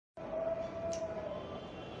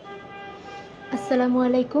আসসালামু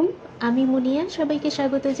আলাইকুম। আমি মুনিয়া, সবাইকে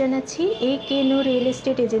স্বাগত জানাচ্ছি কেনো রিয়েল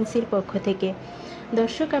এস্টেট এজেন্সির পক্ষ থেকে।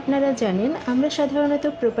 দর্শক, আপনারা জানেন আমরা সাধারণত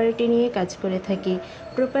প্রপার্টি নিয়ে কাজ করে থাকি।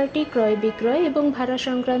 প্রপার্টি ক্রয় বিক্রয় এবং ভাড়া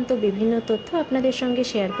সংক্রান্ত বিভিন্ন তথ্য আপনাদের সঙ্গে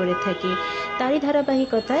শেয়ার করে থাকি। তারই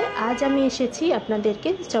ধারাবাহিকতায় আজ আমি এসেছি আপনাদেরকে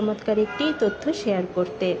চমৎকার একটি তথ্য শেয়ার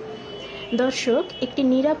করতে। দর্শক, একটি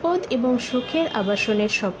নিরাপদ এবং সুখের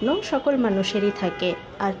আবাসনের স্বপ্ন সকল মানুষেরই থাকে,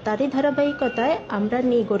 আর তারই ধারাবাহিকতায় আমরা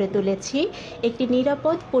নিয়ে গড়ে তুলেছি একটি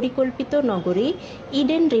নিরাপদ পরিকল্পিত নগরী,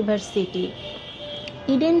 Eden river city.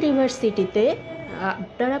 Eden river সিটিতে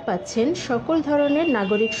আপনারা পাচ্ছেন সকল ধরনের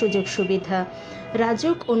নাগরিক সুযোগ সুবিধা।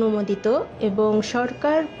 রাজুক অনুমোদিত এবং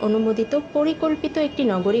সরকার অনুমোদিত পরিকল্পিত একটি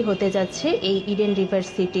নগরী হতে যাচ্ছে এই ইডেন রিভার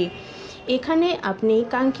সিটি। এখানে আপনি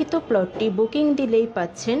কাঙ্ক্ষিত প্লটটি বুকিং দিলেই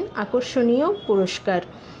পাচ্ছেন আকর্ষণীয় পুরস্কার।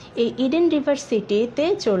 এই ইডেন রিভার সিটিতে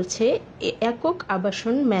চলছে একক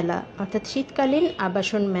আবাসন মেলা, অর্থাৎ শীতকালীন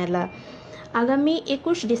আবাসন মেলা। আগামী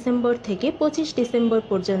 21 ডিসেম্বর থেকে 25 ডিসেম্বর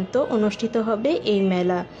পর্যন্ত অনুষ্ঠিত হবে এই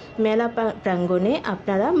মেলা প্রাঙ্গণে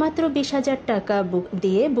আপনারা মাত্র 20,000 টাকা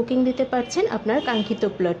দিয়ে বুকিং দিতে পারছেন আপনার কাঙ্ক্ষিত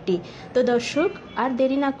প্লটটি। তো দর্শক, আর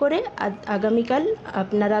দেরি না করে আগামীকাল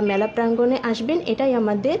আপনারা মেলা প্রাঙ্গণে আসবেন, এটাই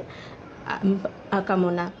আমাদের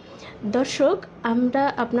কামনা। দর্শক, আমরা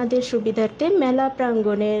আপনাদের সুবিধার্থে মেলা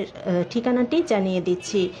প্রাঙ্গণের ঠিকানাটি জানিয়ে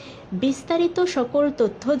দিচ্ছি। বিস্তারিত সকল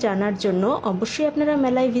তথ্য জানার জন্য অবশ্যই আপনারা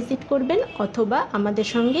মেলায় ভিজিট করবেন অথবা আমাদের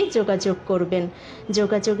সঙ্গে যোগাযোগ করবেন।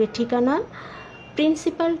 যোগাযোগের ঠিকানা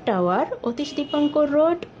principal tower, Atish Dipankar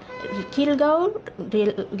road, Khilgaon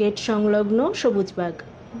rail gate সংলগ্ন সবুজবাগ।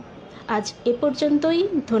 আজ এ পর্যন্তই।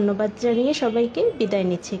 ধন্যবাদ জানিয়ে সবাইকে বিদায়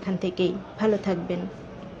নিচ্ছি এখান থেকেই। ভালো থাকবেন।